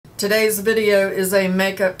Today's video is a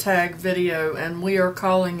makeup tag video, and we are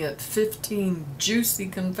calling it 15 Juicy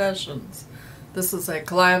Confessions. This is a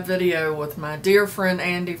collab video with my dear friend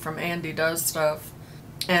Andi from Andi Does Stuff,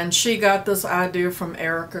 and she got this idea from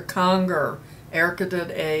Erica Conger. Erica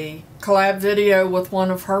did a collab video with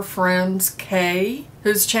one of her friends, Kay,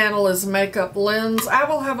 whose channel is Makeup Lens. I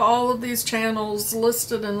will have all of these channels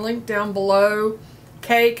listed and linked down below.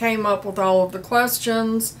 Kay came up with all of the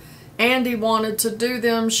questions. Andi wanted to do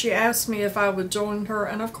them. She asked me if I would join her,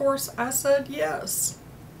 and of course I said yes.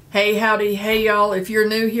 Hey, howdy, hey y'all. If you're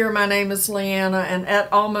new here, my name is Leanna, and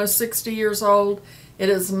at almost 60 years old, it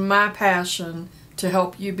is my passion to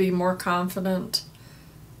help you be more confident,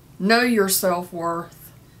 know your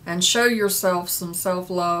self-worth, and show yourself some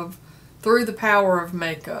self-love through the power of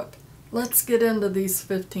makeup. Let's get into these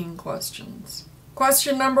 15 questions.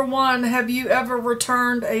 Question number 1, have you ever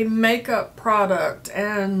returned a makeup product?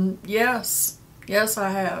 And yes, I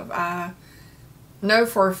have. I know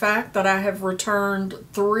for a fact that I have returned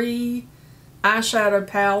 3 eyeshadow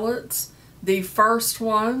palettes. The first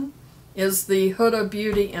one is the Huda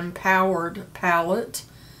Beauty Empowered palette.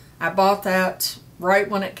 I bought that right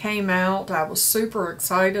when it came out. I was super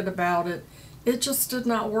excited about it. It just did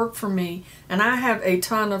not work for me. And I have a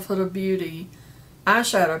ton of Huda Beauty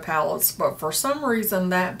eyeshadow palettes, but for some reason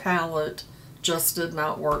that palette just did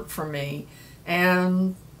not work for me,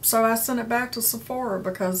 and so I sent it back to Sephora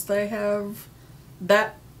because they have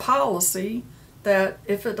that policy that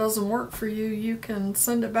if it doesn't work for you, you can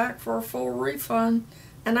send it back for a full refund,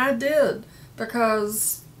 and I did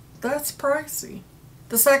because that's pricey.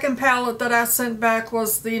 The second palette that I sent back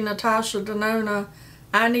was the Natasha Denona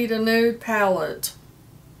I Need a Nude palette,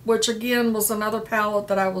 which again was another palette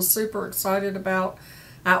that I was super excited about.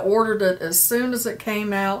 I ordered it as soon as it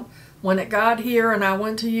came out. When it got here and I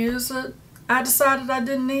went to use it, I decided I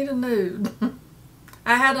didn't need a nude.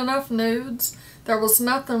 I had enough nudes. There was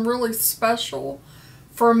nothing really special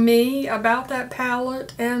for me about that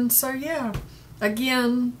palette, and so yeah,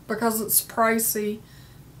 again, because it's pricey,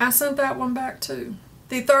 I sent that one back too.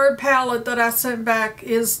 The third palette that I sent back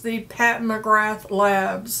is the Pat McGrath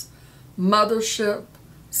Labs Mothership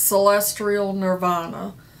Celestial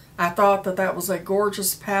Nirvana. I thought that that was a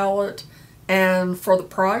gorgeous palette, and for the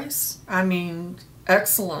price, I mean,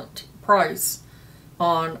 excellent price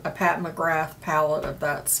on a Pat McGrath palette of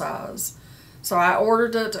that size. So I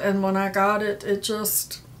ordered it, and when I got it, it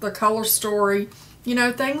just, the color story, you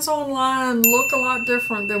know, things online look a lot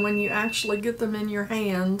different than when you actually get them in your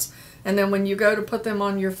hands, and then when you go to put them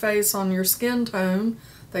on your face, on your skin tone,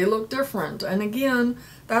 they look different. And again,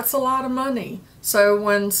 that's a lot of money. So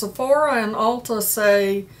when Sephora and Ulta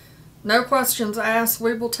say, no questions asked,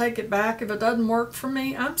 we will take it back. If it doesn't work for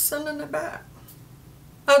me, I'm sending it back.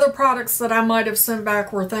 Other products that I might have sent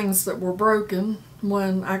back were things that were broken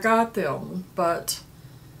when I got them, but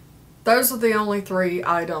those are the only 3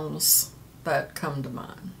 items that come to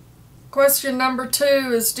mind. Question number 2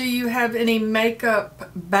 is, do you have any makeup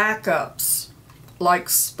backups, like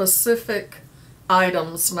specific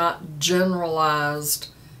items, not generalized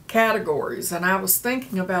categories? And I was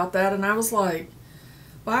thinking about that, and I was like,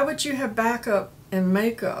 why would you have backup in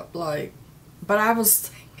makeup? Like, but I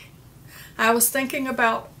was thinking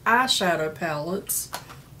about eyeshadow palettes,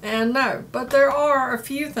 and no, but there are a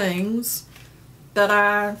few things that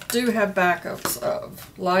I do have backups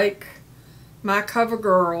of, like my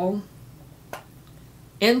CoverGirl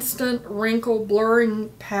Instant Wrinkle Blurring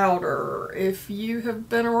Powder. If you have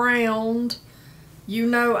been around, you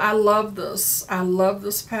know I love this. I love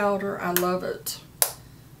this powder. I love it.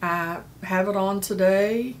 I have it on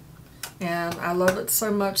today, and I love it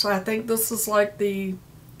so much. I think this is like the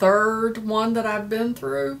 3rd one that I've been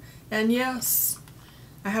through, and yes,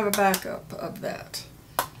 I have a backup of that.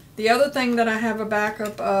 The other thing that I have a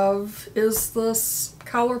backup of is this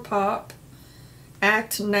ColourPop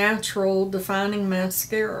Act Natural Defining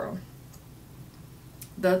Mascara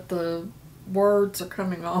that the words are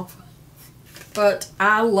coming off. But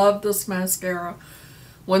I love this mascara.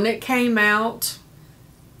 When it came out,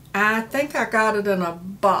 I think I got it in a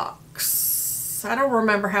box. I don't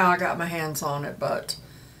remember how I got my hands on it, but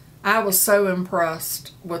I was so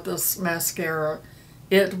impressed with this mascara.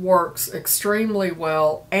 It works extremely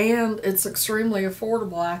well, and it's extremely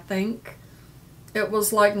affordable. I think it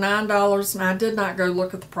was like $9, and I did not go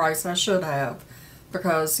look at the price. I should have,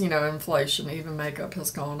 because, you know, inflation, even makeup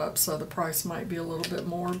has gone up, so the price might be a little bit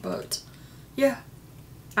more, but yeah,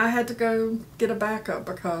 I had to go get a backup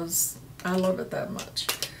because I love it that much.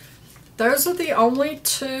 Those are the only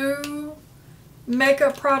 2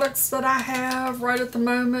 makeup products that I have right at the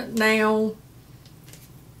moment. Now,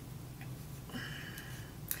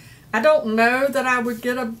 I don't know that I would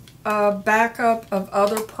get a a backup of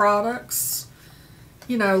other products,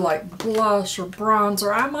 you know, like blush or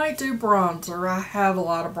bronzer. I might do bronzer. I have a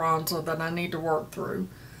lot of bronzer that I need to work through.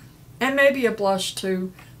 And maybe a blush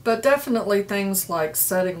too. But definitely things like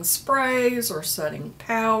setting sprays or setting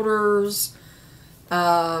powders,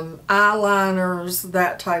 eyeliners,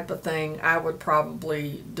 that type of thing, I would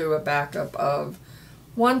probably do a backup of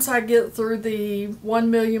once I get through the 1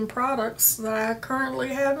 million products that I currently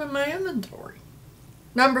have in my inventory.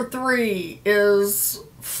 Number 3 is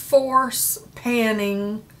force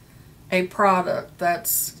panning a product.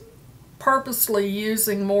 That's purposely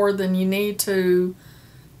using more than you need to,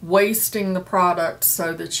 wasting the product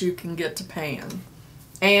so that you can get to pan.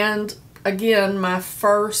 And again, my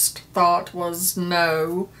first thought was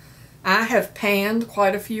no. I have panned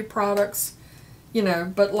quite a few products, you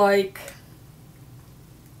know, but like,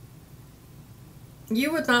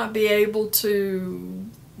 you would not be able to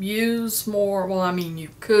use more, well, I mean, you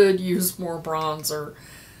could use more bronzer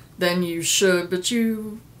than you should, but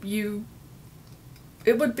it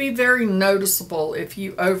would be very noticeable if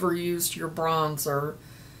you overused your bronzer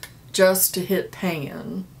just to hit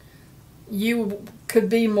pan. You could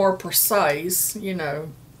be more precise, you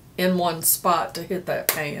know, in one spot to hit that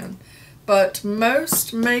pan. But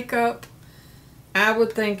most makeup, I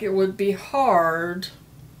would think it would be hard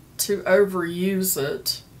to overuse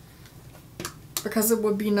it because it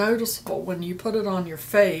would be noticeable when you put it on your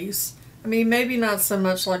face. I mean, maybe not so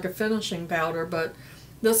much like a finishing powder, but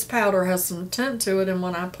this powder has some tint to it, and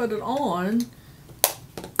when I put it on,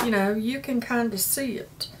 you know, you can kind of see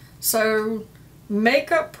it. So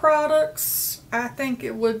makeup products, I think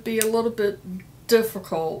it would be a little bit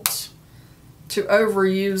difficult to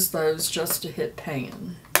overuse those just to hit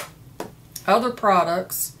pan. Other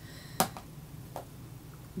products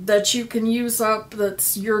that you can use up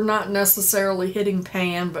that's you're not necessarily hitting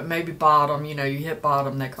pan, but maybe bottom, you know, you hit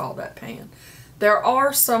bottom, they call that pan. There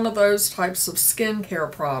are some of those types of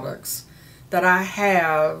skincare products that I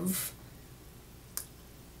have.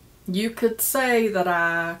 You could say that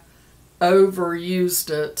I overused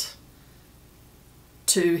it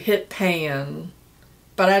to hit pan,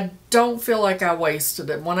 but I don't feel like I wasted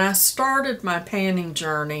it. When I started my panning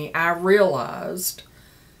journey, I realized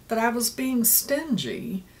that I was being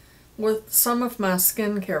stingy with some of my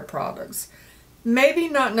skincare products. Maybe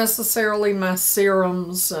not necessarily my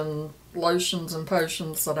serums and lotions and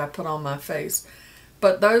potions that I put on my face,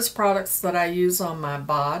 but those products that I use on my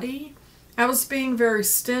body, I was being very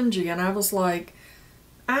stingy, and I was like,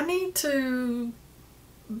 I need to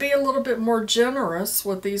be a little bit more generous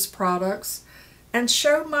with these products and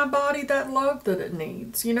show my body that love that it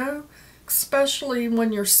needs, you know? Especially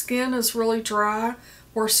when your skin is really dry.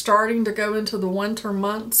 We're starting to go into the winter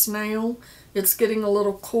months now. It's getting a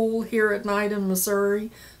little cool here at night in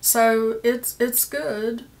Missouri. So it's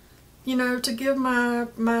good, you know, to give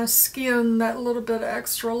my skin that little bit of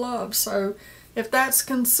extra love. So if that's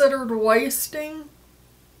considered wasting,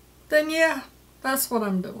 then yeah, that's what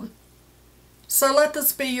I'm doing. So let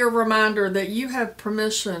this be your reminder that you have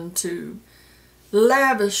permission to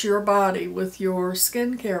lavish your body with your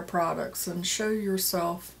skincare products and show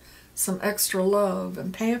yourself some extra love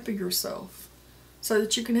and pamper yourself so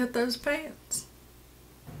that you can hit those pans.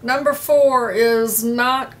 Number 4 is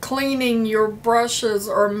not cleaning your brushes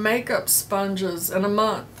or makeup sponges in a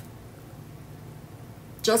month.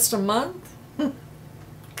 Just a month?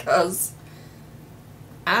 Because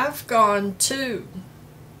I've gone 2,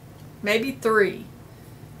 maybe 3,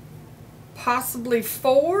 possibly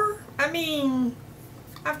 4. I mean,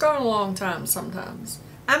 I've gone a long time sometimes.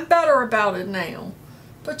 I'm better about it now.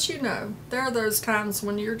 But you know, there are those times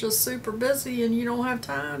when you're just super busy and you don't have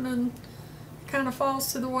time and it kind of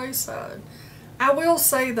falls to the wayside. I will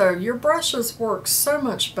say though, your brushes work so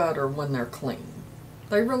much better when they're clean.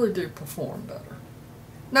 They really do perform better.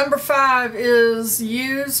 Number 5 is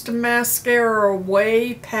used mascara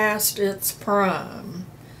way past its prime.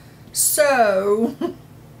 So,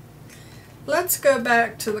 let's go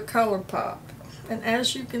back to the ColourPop. And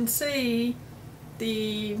as you can see,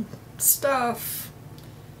 the stuff,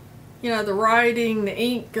 you know, the writing, the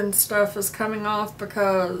ink and stuff is coming off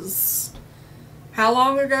because how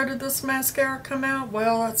long ago did this mascara come out?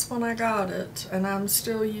 Well, that's when I got it, and I'm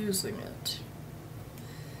still using it.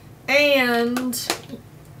 And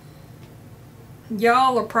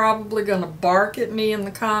y'all are probably going to bark at me in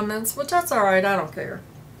the comments, which that's alright, I don't care.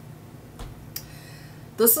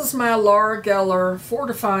 This is my Laura Geller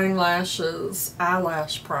Fortifying Lashes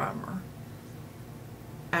Eyelash Primer.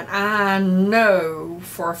 And I know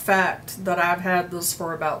for a fact that I've had this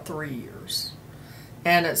for about 3 years.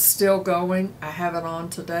 And it's still going. I have it on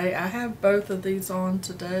today. I have both of these on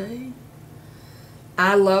today.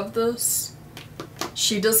 I love this.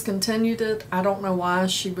 She discontinued it. I don't know why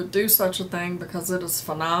she would do such a thing because it is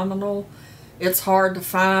phenomenal. It's hard to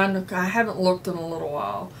find. I haven't looked in a little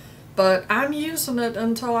while. But I'm using it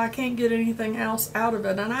until I can't get anything else out of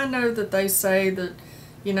it. And I know that they say that,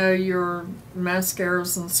 you know, your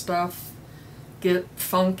mascaras and stuff get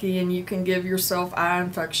funky and you can give yourself eye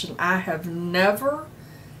infection. I have never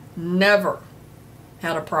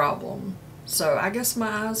had a problem. So I guess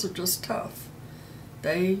my eyes are just tough.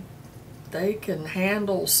 They can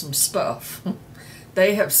handle some stuff.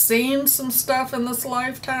 They have seen some stuff in this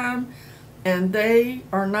lifetime, and they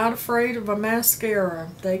are not afraid of a mascara.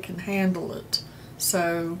 They can handle it.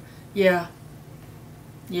 So, yeah,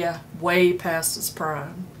 way past its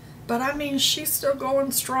prime. But I mean, she's still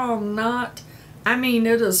going strong. I mean,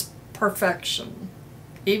 it is perfection,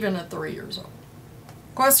 even at 3 years old.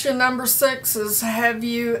 Question number 6 is, have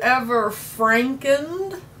you ever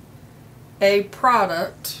Frankened a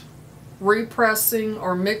product, repressing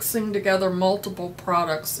or mixing together multiple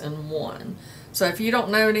products in one? So if you don't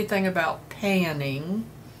know anything about panning,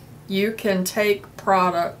 you can take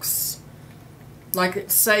products, like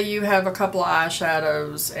say you have a couple of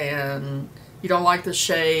eyeshadows and you don't like the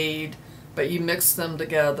shade, but you mix them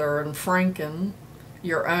together and Franken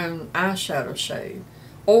your own eyeshadow shade.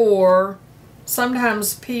 Or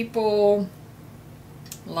sometimes people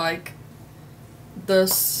like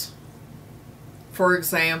this, for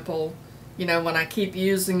example, you know, when I keep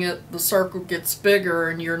using it, the circle gets bigger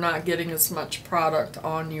and you're not getting as much product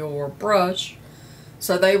on your brush.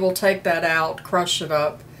 So they will take that out, crush it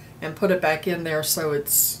up, and put it back in there so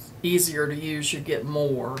it's easier to use. You get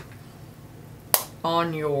more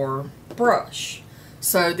on your brush.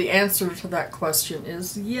 So the answer to that question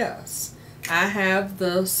is yes. I have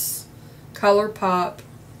this ColourPop.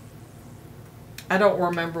 I don't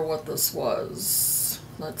remember what this was.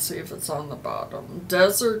 Let's see if it's on the bottom.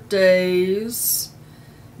 Desert Days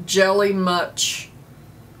Jelly Much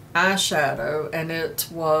eyeshadow, and it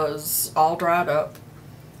was all dried up.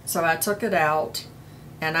 So I took it out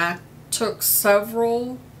and I took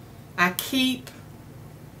several. I keep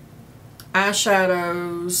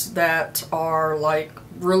eyeshadows that are like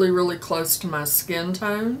really close to my skin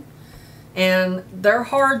tone, and they're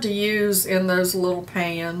hard to use in those little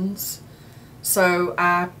pans. So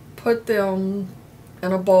I put them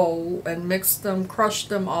in a bowl and mixed them, crushed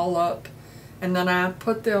them all up, and then I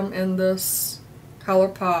put them in this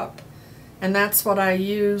ColourPop, and that's what I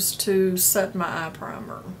use to set my eye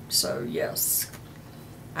primer. So yes,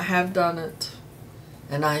 I have done it,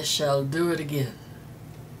 and I shall do it again.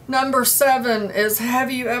 Number 7 is, have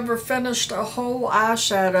you ever finished a whole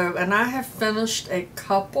eyeshadow? And I have finished a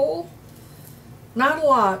couple. Not a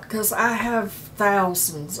lot, because I have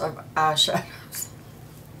thousands of eyeshadows.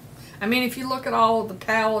 I mean, if you look at all of the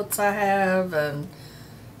palettes I have and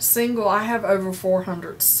I have over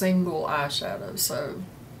 400 single eyeshadows. So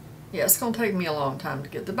yeah, it's going to take me a long time to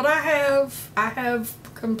get there. But I have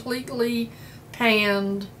completely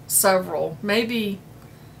panned several, maybe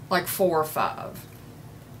like 4 or 5.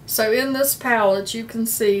 So in this palette, you can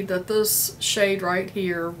see that this shade right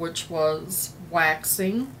here, which was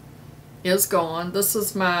Waxing, is gone. This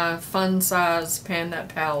is my Fun Size Pan That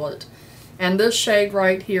palette. And this shade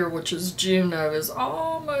right here, which is Juno, is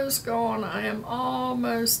almost gone. I am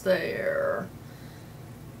almost there.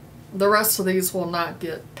 The rest of these will not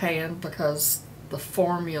get panned because the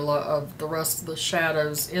formula of the rest of the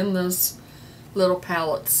shadows in this little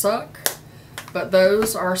palette suck. But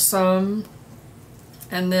those are some.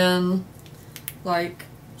 And then, like,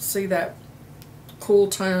 see that cool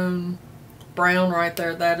tone brown right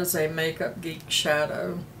there? That is a Makeup Geek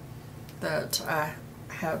shadow that I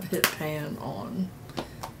have hit pan on.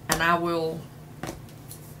 And I will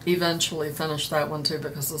eventually finish that one too,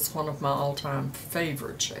 because it's one of my all-time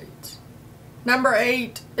favorite shades. Number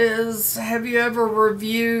 8 is, have you ever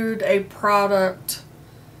reviewed a product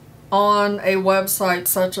on a website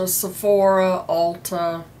such as Sephora,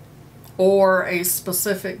 Ulta, or a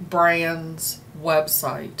specific brand's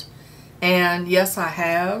website? And yes, I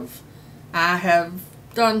have. I have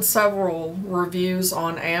done several reviews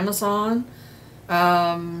on Amazon.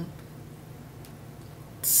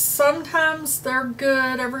 Sometimes they're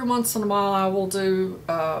good. Every once in a while I will do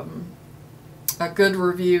a good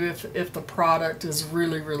review if the product is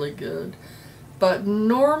really good. But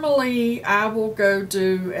normally I will go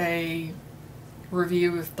do a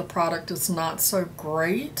review if the product is not so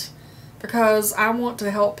great, because I want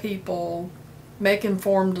to help people make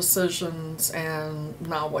informed decisions and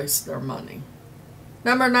not waste their money.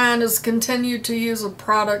 Number 9 is, continue to use a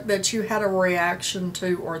product that you had a reaction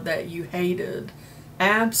to or that you hated.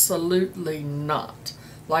 Absolutely not.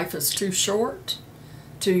 Life is too short.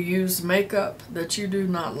 to use makeup that you do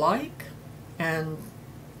not like? And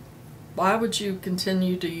why would you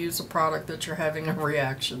continue to use a product that you're having a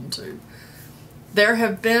reaction to? There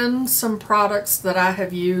have been some products that I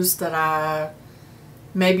have used that I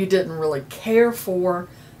maybe didn't really care for.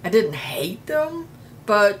 I didn't hate them,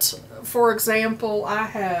 but for example, I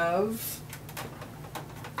have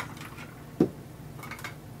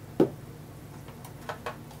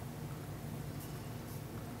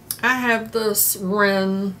this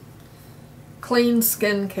Ren Clean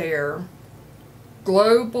Skincare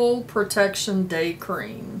Global Protection Day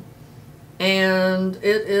Cream, and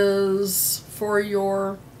it is for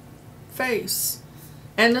your face,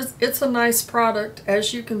 and it's a nice product.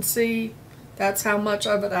 As you can see, that's how much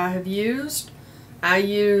of it I have used. I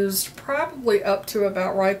used probably up to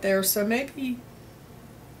about right there, so maybe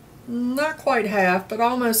not quite half, but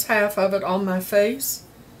almost half of it on my face.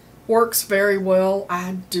 Works very well.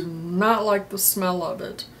 I do not like the smell of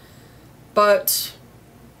it, but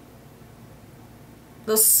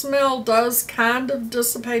the smell does kind of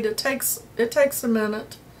dissipate. It takes a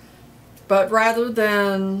minute, but rather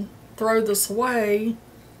than throw this away,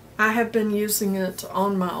 I have been using it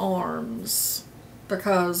on my arms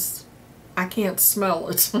because I can't smell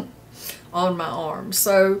it on my arms.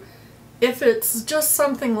 So if it's just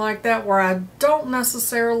something like that where I don't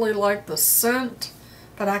necessarily like the scent,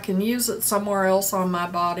 but I can use it somewhere else on my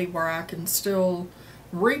body where I can still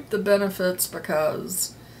reap the benefits,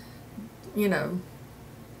 because, you know,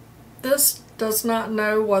 this does not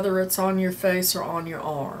know whether it's on your face or on your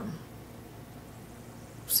arm.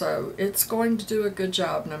 So it's going to do a good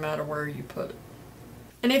job no matter where you put it.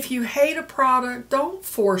 And if you hate a product, don't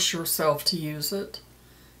force yourself to use it.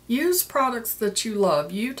 Use products that you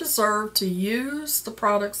love. You deserve to use the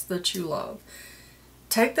products that you love.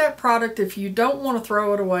 Take that product, if you don't want to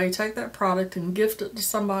throw it away, take that product and gift it to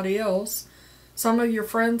somebody else. Some of your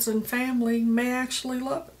friends and family may actually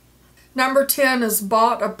love it. Number 10 is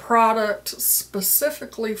bought a product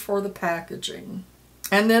specifically for the packaging,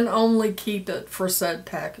 and then only keep it for said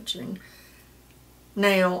packaging.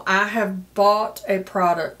 Now, I have bought a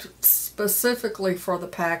product specifically for the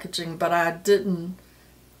packaging, but I didn't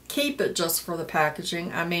keep it just for the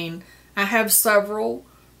packaging. I mean, I have several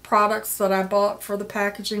products that I bought for the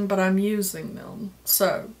packaging, but I'm using them.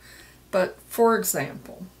 So, but for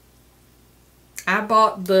example, I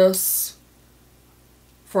bought this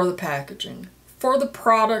for the packaging, for the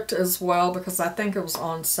product as well, because I think it was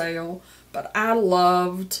on sale, but I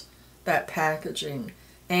loved that packaging.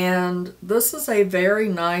 And this is a very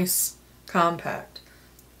nice compact.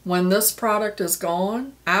 When this product is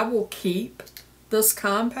gone, I will keep this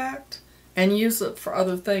compact and use it for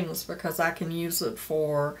other things, because I can use it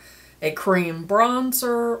for a cream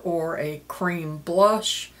bronzer or a cream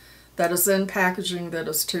blush that is in packaging that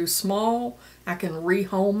is too small. I can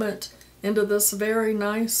rehome it into this very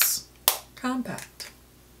nice compact.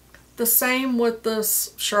 The same with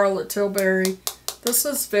this Charlotte Tilbury. This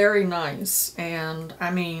is very nice, and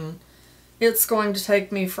I mean, it's going to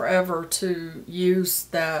take me forever to use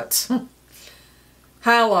that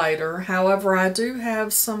highlighter. However, I do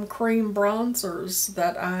have some cream bronzers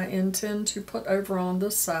that I intend to put over on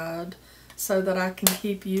this side so that I can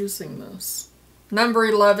keep using this. Number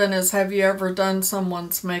 11 is, have you ever done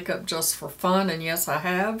someone's makeup just for fun? And yes, I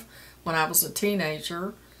have. When I was a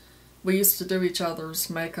teenager, we used to do each other's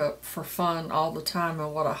makeup for fun all the time,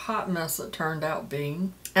 and what a hot mess it turned out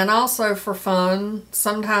being. And also for fun,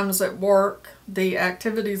 sometimes at work, the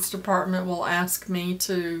activities department will ask me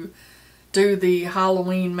to do the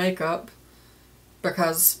Halloween makeup,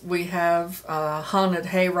 because we have a haunted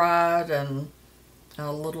hayride and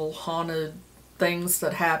little haunted things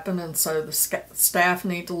that happen, and so the staff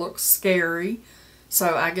need to look scary.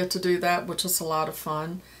 So I get to do that, which is a lot of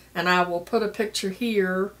fun. And I will put a picture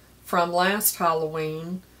here from last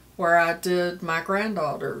Halloween where I did my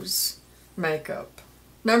granddaughter's makeup.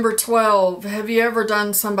 Number 12, have you ever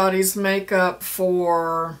done somebody's makeup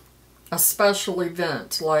for a special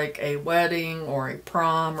event, like a wedding or a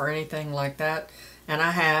prom or anything like that? And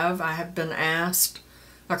I have been asked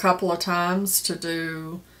a couple of times to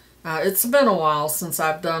do, it's been a while since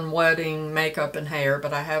I've done wedding makeup and hair,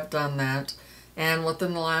 but I have done that. And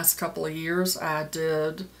within the last couple of years, I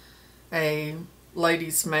did a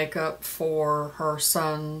lady's makeup for her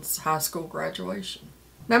son's high school graduation.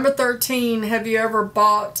 Number 13, have you ever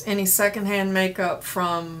bought any secondhand makeup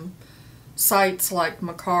from sites like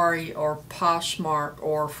Macari or Poshmark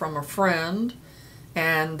or from a friend?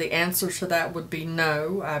 And the answer to that would be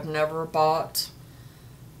no. I've never bought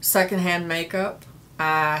secondhand makeup.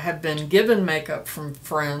 I have been given makeup from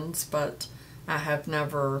friends, but I have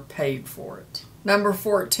never paid for it. Number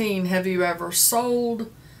 14, have you ever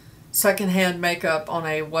sold secondhand makeup on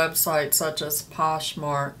a website such as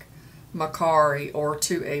Poshmark, Mercari, or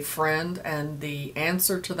to a friend? And the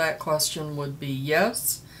answer to that question would be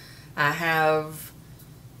yes. I have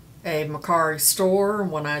a Mercari store.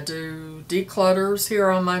 When I do declutters here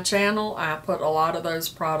on my channel, I put a lot of those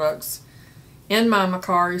products in my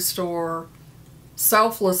Mercari store,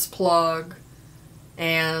 selfless plug,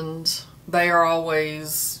 and they are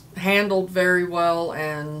always handled very well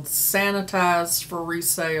and sanitized for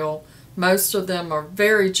resale. Most of them are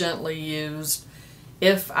very gently used.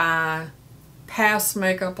 If I pass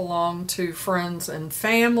makeup along to friends and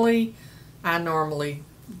family, I normally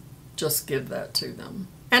just give that to them.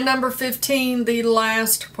 And number 15, the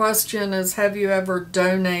last question is, have you ever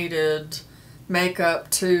donated makeup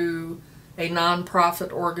to a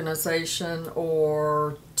nonprofit organization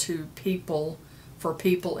or to people, for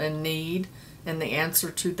people in need? And the answer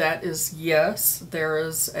to that is yes. There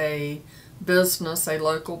is a business, a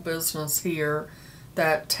local business here,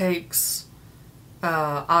 that takes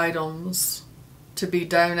items to be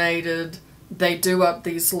donated. They do up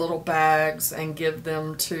these little bags and give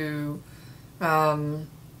them to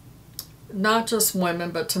not just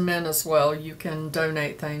women, but to men as well. You can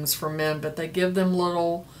donate things for men, but they give them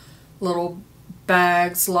little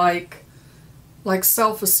bags like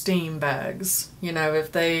self-esteem bags. You know,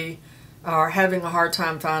 if they are having a hard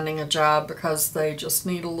time finding a job because they just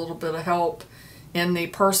need a little bit of help in the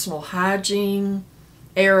personal hygiene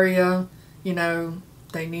area, you know,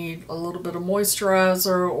 they need a little bit of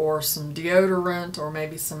moisturizer or some deodorant or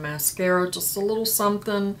maybe some mascara, just a little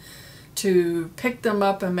something to pick them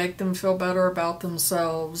up and make them feel better about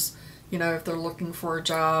themselves, you know, if they're looking for a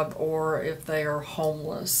job or if they are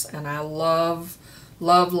homeless. And I love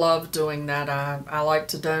doing that. I like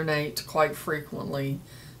to donate quite frequently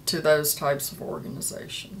to those types of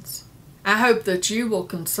organizations. I hope that you will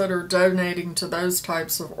consider donating to those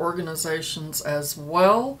types of organizations as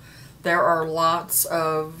well. There are lots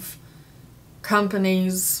of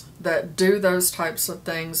companies that do those types of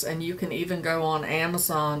things, and you can even go on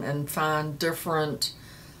Amazon and find different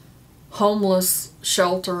homeless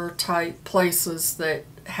shelter type places that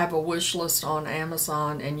have a wish list on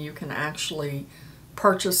Amazon, and you can actually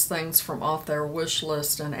purchase things from off their wish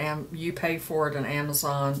list, and you pay for it and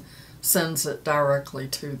Amazon sends it directly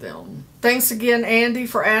to them. Thanks again, Andi,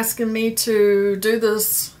 for asking me to do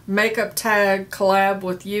this makeup tag collab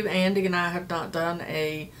with you. Andi and I have not done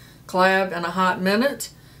a collab in a hot minute.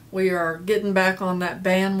 We are getting back on that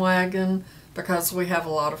bandwagon because we have a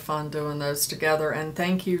lot of fun doing those together. And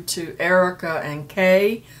thank you to Erica and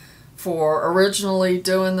Kay for originally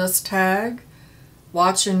doing this tag.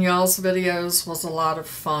 Watching y'all's videos was a lot of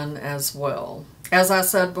fun as well. As I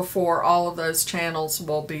said before, all of those channels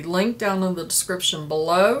will be linked down in the description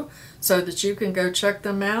below so that you can go check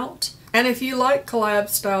them out. And if you like collab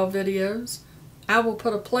style videos, I will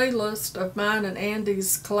put a playlist of mine and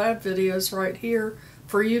Andi's collab videos right here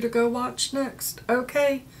for you to go watch next.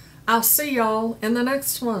 Okay, I'll see y'all in the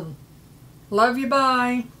next one. Love you,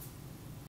 bye.